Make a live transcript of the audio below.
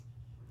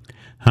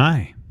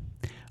Hi,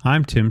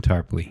 I'm Tim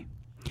Tarpley.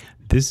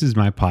 This is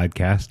my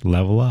podcast,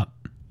 Level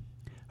Up.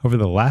 Over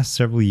the last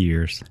several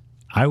years,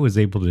 I was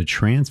able to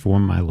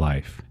transform my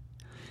life.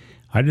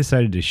 I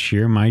decided to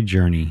share my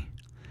journey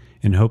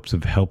in hopes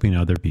of helping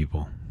other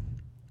people.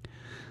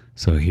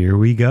 So here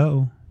we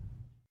go.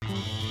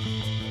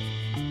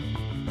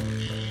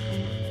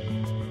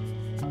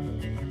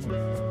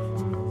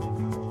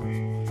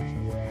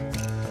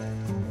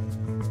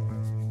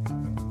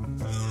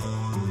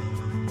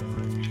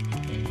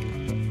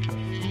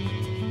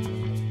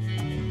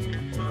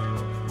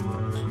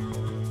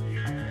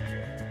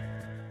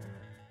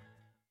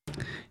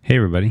 Hey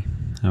everybody,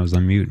 I was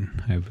on mute.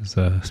 I was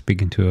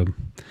speaking to a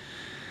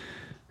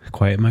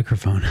quiet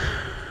microphone.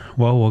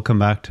 Well, welcome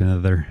back to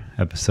another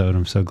episode.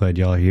 I'm so glad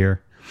y'all are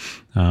here.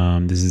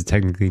 This is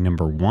technically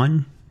number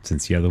 1,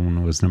 since the other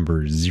one was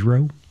number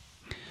 0.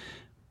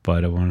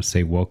 But I want to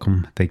say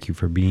welcome. Thank you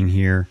for being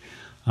here.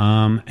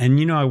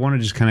 And I want to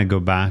just kind of go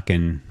back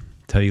and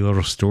tell you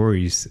little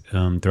stories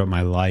throughout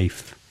my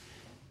life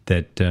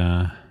that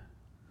that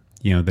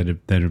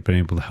have been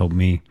able to help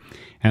me,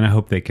 and I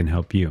hope they can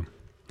help you.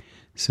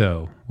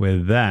 So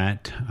with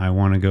that, I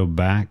want to go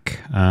back.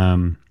 I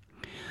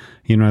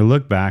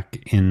look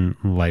back in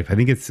life. I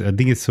think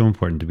it's so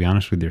important to be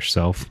honest with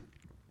yourself.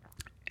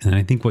 And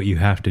I think what you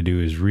have to do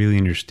is really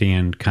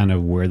understand kind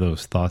of where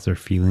those thoughts or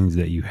feelings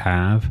that you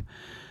have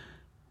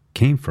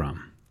came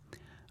from.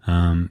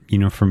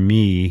 For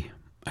me,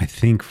 I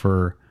think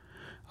for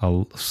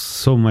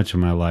so much of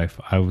my life,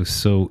 I was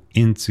so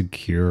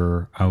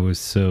insecure. I was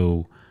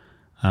so,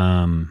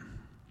 I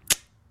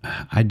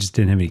just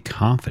didn't have any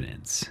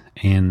confidence.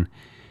 And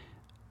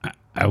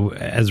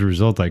as a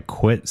result, I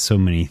quit so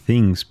many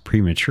things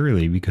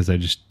prematurely because I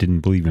just didn't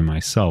believe in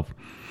myself.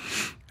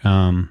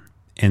 And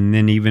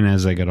then even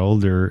as I got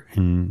older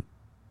and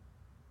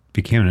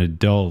became an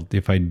adult,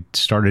 if I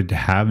started to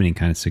have any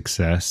kind of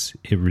success,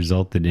 it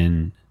resulted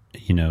in,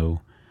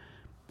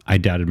 I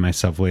doubted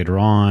myself later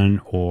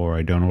on, or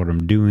I don't know what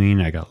I'm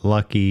doing. I got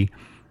lucky.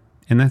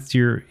 And that's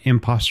your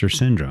imposter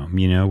syndrome,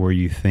 where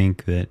you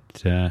think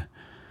that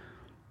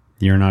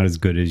you're not as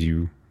good as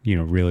you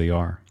really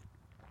are.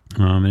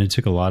 And it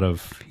took a lot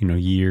of,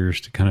 years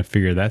to kind of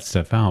figure that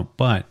stuff out.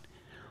 But,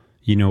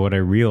 what I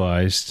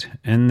realized,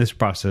 and this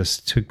process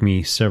took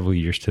me several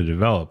years to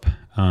develop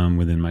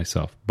within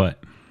myself.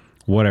 But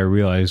what I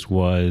realized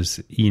was,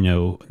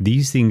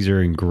 these things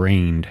are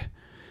ingrained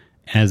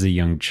as a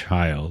young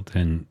child.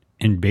 And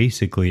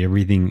basically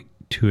everything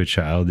to a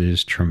child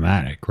is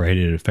traumatic, right?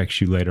 It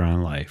affects you later on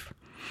in life.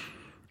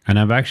 And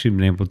I've actually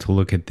been able to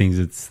look at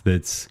things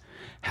that's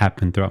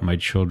happened throughout my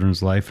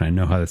children's life, and I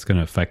know how that's going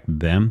to affect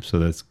them. So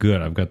that's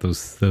good. I've got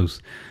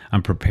those.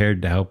 I'm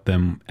prepared to help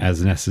them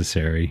as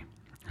necessary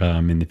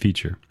in the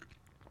future.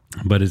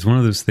 But it's one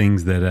of those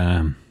things that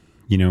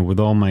with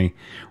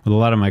a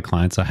lot of my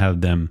clients, I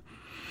have them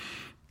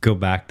go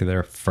back to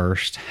their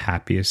first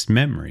happiest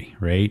memory,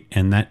 right?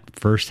 And that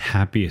first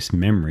happiest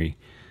memory.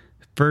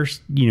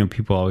 First,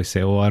 people always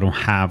say, "Well, I don't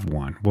have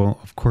one."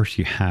 Well, of course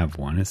you have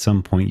one. At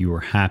some point, you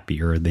were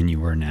happier than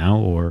you are now,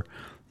 or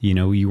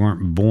you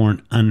weren't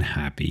born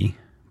unhappy,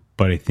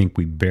 but I think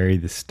we bury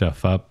this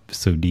stuff up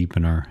so deep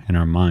in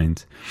our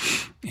minds.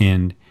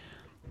 And,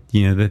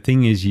 the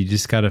thing is, you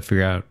just got to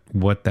figure out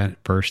what that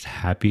first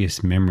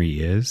happiest memory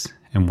is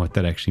and what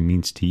that actually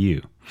means to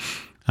you.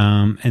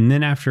 And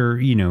then after,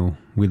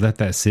 we let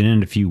that sit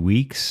in a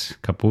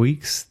couple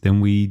weeks, then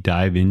we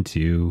dive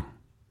into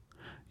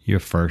your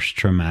first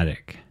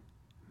traumatic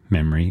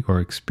memory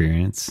or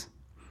experience.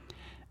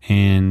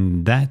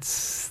 And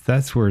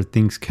that's where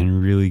things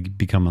can really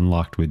become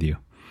unlocked with you.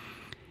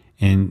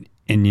 And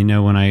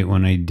when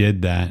I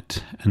did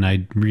that, and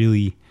I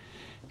really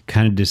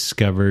kind of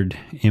discovered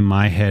in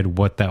my head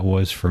what that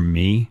was for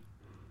me,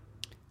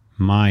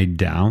 my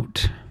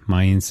doubt,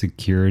 my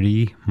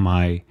insecurity,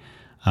 my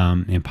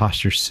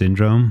imposter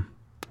syndrome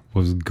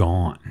was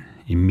gone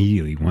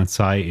immediately. Once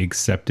I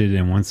accepted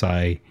and once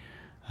I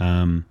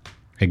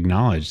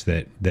acknowledged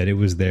that it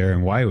was there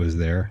and why it was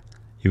there,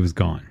 it was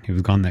gone. It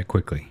was gone that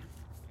quickly.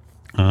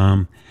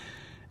 And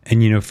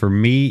for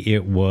me,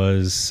 it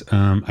was,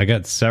 I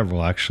got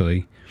several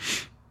actually.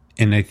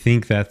 And I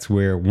think that's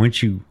where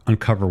once you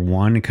uncover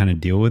one and kind of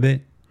deal with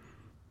it,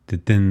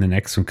 that then the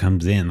next one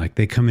comes in, like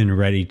they come in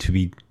ready to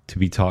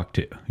be talked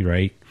to.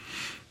 Right.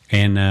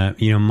 And,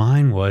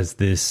 mine was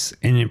this,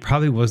 and it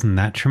probably wasn't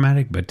that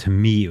traumatic, but to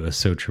me, it was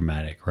so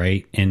traumatic.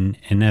 Right. And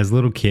as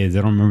little kids,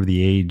 I don't remember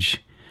the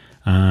age.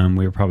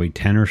 We were probably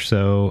 10 or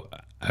so.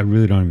 I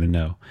really don't even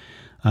know.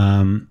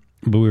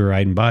 But we were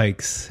riding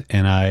bikes,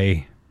 and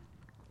I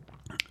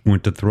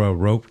went to throw a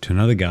rope to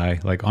another guy,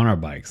 like on our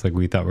bikes, like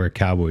we thought we were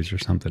cowboys or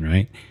something,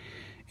 right?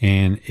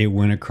 And it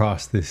went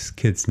across this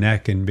kid's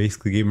neck and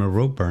basically gave him a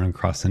rope burn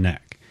across the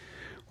neck.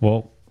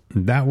 Well,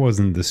 that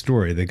wasn't the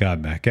story that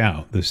got back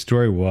out. The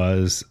story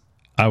was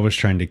I was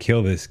trying to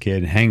kill this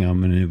kid, hang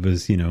him, and it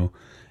was,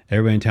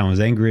 everybody in town was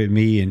angry at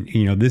me. And,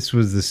 this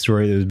was the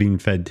story that was being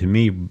fed to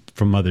me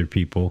from other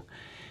people.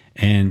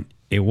 And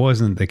it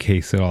wasn't the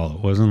case at all.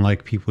 It wasn't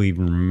like people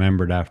even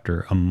remembered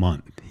after a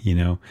month, you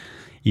know.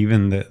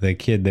 Even the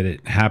kid that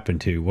it happened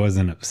to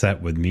wasn't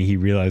upset with me. He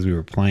realized we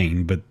were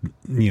playing, but,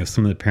 you know,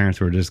 some of the parents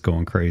were just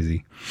going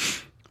crazy.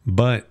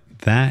 But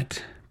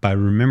that, by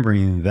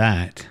remembering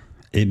that,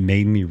 it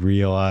made me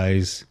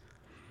realize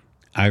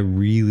I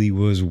really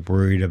was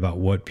worried about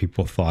what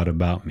people thought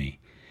about me.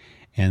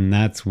 And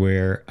that's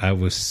where I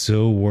was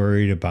so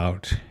worried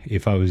about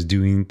if I was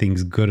doing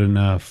things good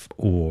enough,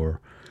 or,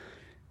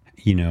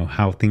 you know,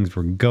 how things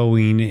were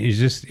going.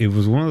 It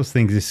was one of those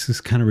things. It's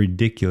just kind of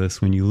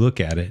ridiculous when you look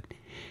at it.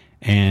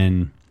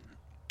 And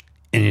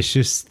it's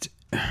just,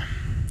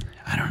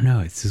 I don't know.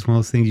 It's just one of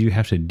those things you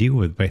have to deal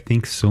with. But I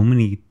think so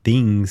many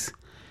things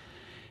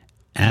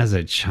as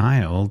a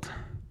child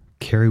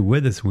carry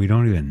with us, and we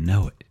don't even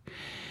know it.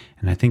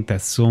 And I think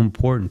that's so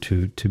important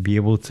to be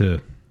able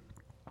to,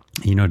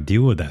 you know,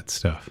 deal with that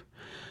stuff.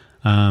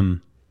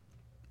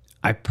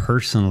 I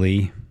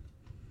personally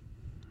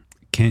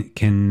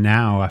can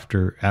now,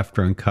 after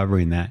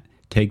uncovering that,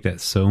 take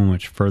that so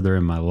much further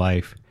in my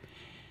life.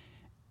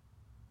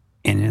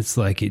 And it's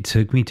like it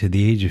took me to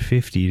the age of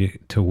 50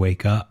 to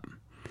wake up.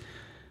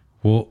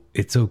 Well,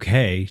 it's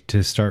okay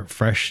to start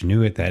fresh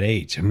new at that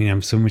age. I mean,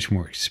 I'm so much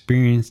more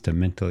experienced.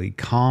 I'm mentally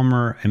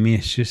calmer. I mean,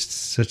 it's just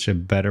such a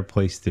better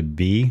place to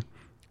be.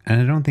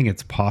 And I don't think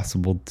it's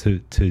possible to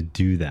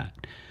do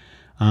that.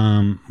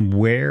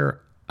 Where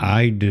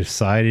I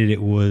decided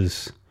it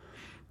was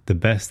the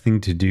best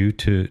thing to do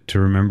to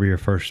remember your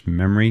first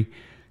memory,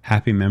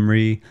 happy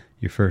memory,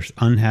 your first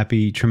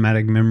unhappy,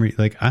 traumatic memory.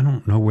 Like, I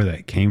don't know where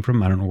that came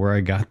from. I don't know where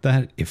I got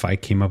that. If I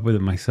came up with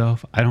it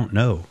myself, I don't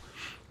know.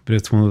 But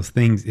it's one of those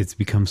things, it's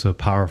become so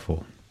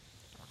powerful.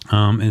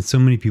 And so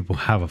many people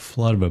have a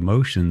flood of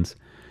emotions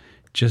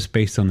just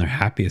based on their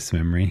happiest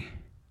memory.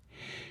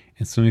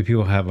 And so many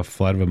people have a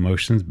flood of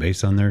emotions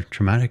based on their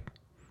traumatic,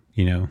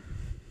 you know,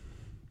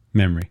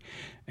 memory.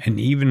 And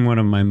even one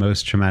of my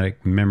most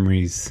traumatic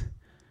memories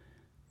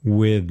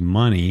with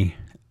money,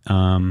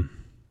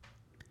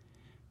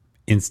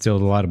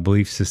 instilled a lot of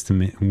belief system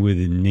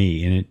within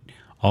me. And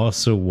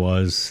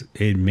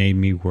it made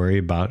me worry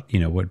about, you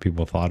know, what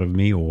people thought of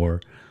me or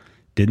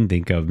didn't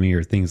think of me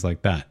or things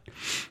like that.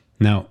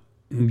 Now,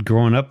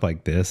 growing up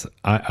like this,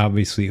 I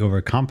obviously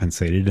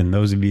overcompensated. And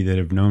those of you that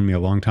have known me a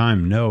long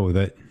time know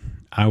that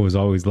I was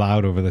always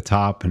loud, over the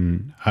top,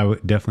 and I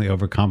definitely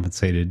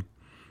overcompensated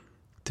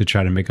to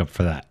try to make up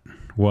for that.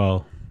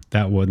 Well,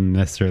 that wasn't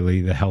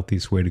necessarily the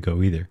healthiest way to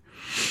go either.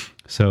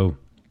 So,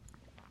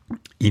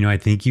 you know, I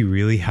think you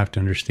really have to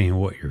understand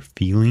what you're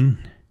feeling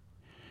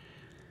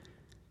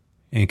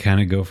and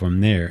kind of go from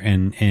there.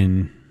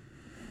 And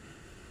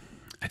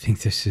I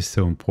think this is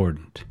so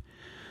important.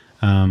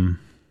 And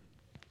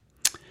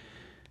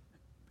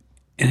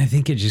I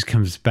think it just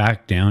comes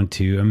back down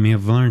to, I mean,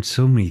 I've learned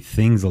so many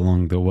things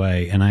along the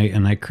way, and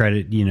I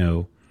credit, you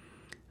know,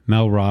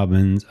 Mel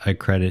Robbins, I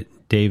credit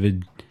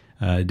Dave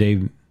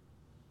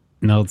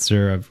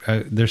Meltzer.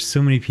 There's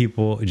so many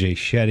people, Jay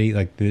Shetty,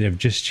 like, that have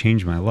just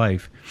changed my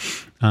life.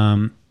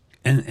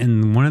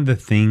 And one of the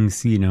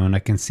things, you know, and I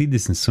can see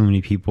this in so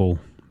many people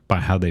by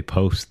how they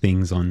post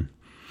things on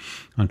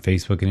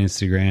Facebook and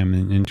Instagram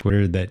and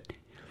Twitter, that,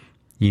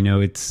 you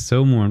know, it's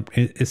so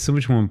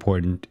much more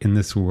important in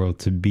this world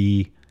to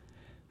be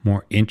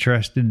more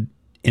interested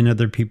in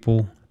other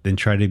people than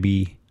try to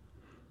be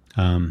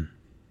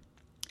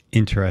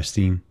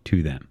interesting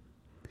to them.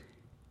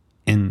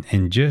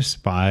 And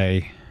just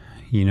by,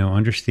 you know,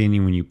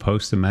 understanding when you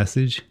post a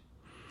message,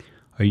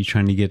 are you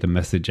trying to get the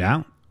message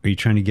out? Or are you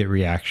trying to get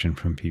reaction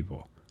from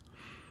people?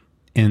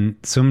 And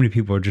so many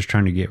people are just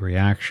trying to get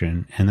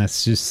reaction, and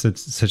that's just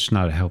such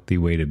not a healthy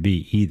way to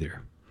be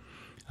either.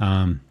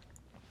 And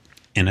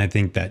I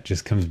think that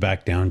just comes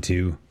back down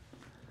to,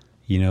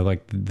 you know,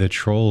 like the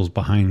trolls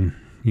behind,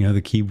 you know,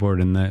 the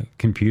keyboard and the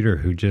computer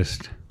who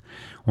just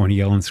want to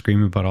yell and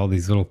scream about all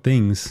these little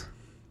things.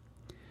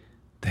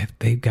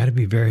 They've got to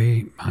be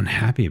very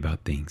unhappy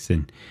about things.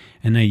 And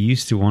I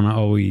used to want to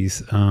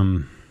always,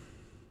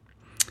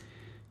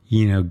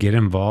 you know, get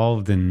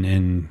involved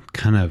and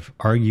kind of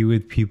argue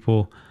with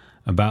people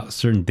about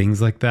certain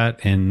things like that.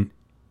 And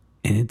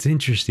it's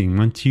interesting,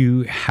 once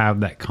you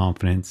have that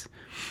confidence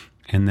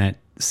and that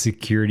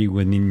security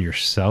within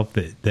yourself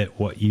that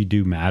what you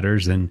do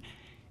matters, and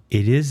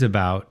it is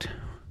about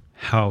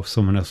how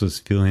someone else is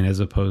feeling as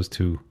opposed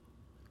to,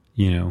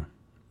 you know,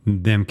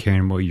 them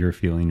caring what you're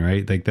feeling,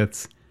 right? Like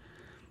that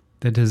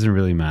doesn't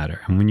really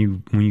matter. And when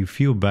you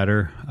feel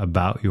better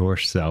about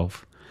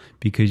yourself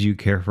because you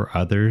care for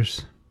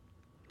others,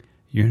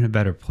 you're in a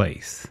better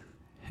place.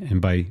 And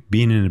by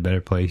being in a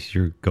better place,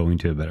 you're going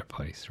to a better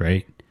place,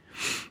 right?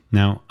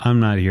 Now,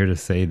 I'm not here to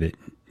say that,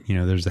 you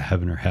know, there's a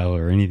heaven or hell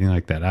or anything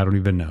like that. I don't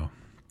even know.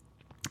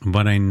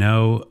 But I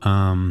know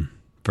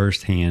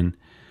firsthand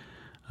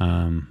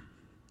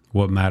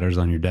what matters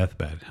on your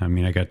deathbed. I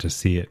mean, I got to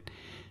see it.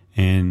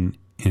 And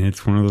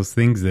it's one of those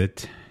things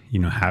that, you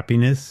know,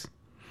 happiness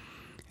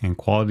and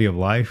quality of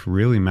life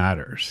really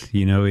matters.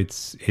 You know,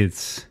 it's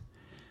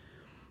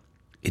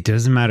it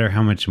doesn't matter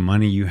how much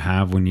money you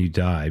have when you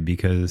die,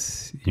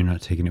 because you're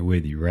not taking it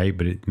with you, right?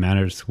 But it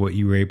matters what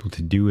you were able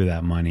to do with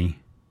that money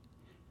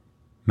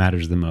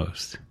matters the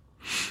most.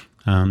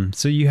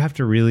 So you have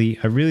to I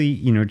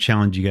really,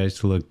 challenge you guys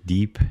to look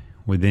deep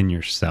within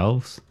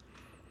yourselves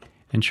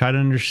and try to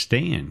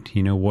understand,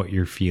 what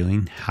you're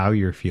feeling, how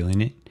you're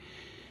feeling it,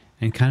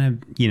 and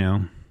kind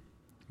of,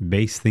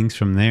 base things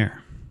from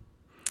there.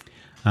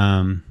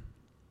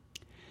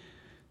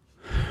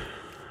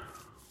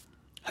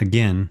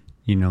 Again,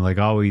 like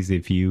always,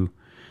 if you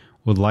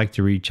would like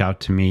to reach out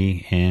to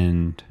me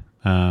and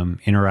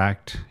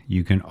interact,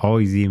 you can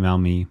always email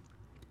me,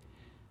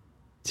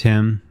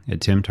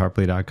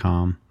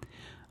 tim@timtarpley.com.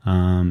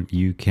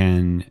 You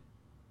can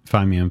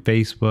find me on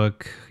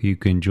Facebook. You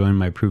can join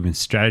my Proven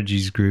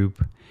Strategies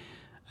group.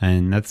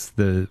 And that's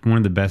one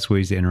of the best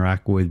ways to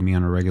interact with me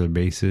on a regular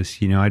basis.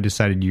 I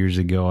decided years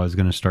ago I was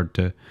going to start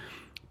to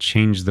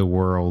change the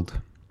world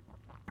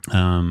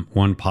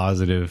one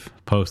positive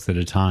post at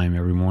a time.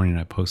 Every morning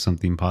I post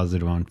something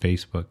positive on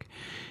Facebook.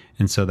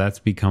 And so that's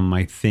become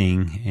my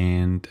thing.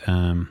 And,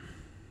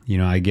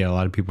 I get a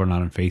lot of people are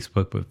not on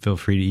Facebook, but feel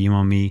free to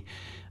email me.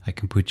 I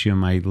can put you on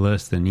my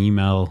list and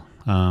email.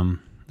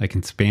 I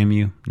can spam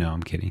you. No,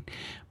 I'm kidding.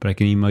 But I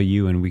can email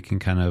you and we can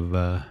kind of,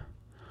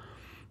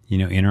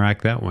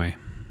 interact that way.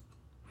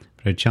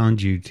 But I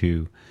challenge you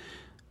to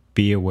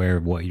be aware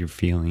of what you're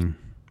feeling.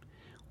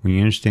 When you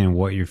understand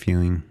what you're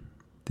feeling,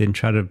 then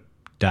try to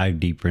dive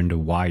deeper into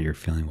why you're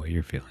feeling what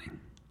you're feeling.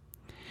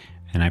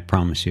 And I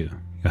promise you,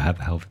 you'll have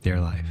a healthier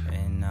life.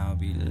 And I'll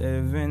be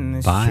living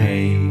this Bye.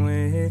 dream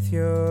with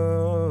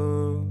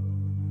you.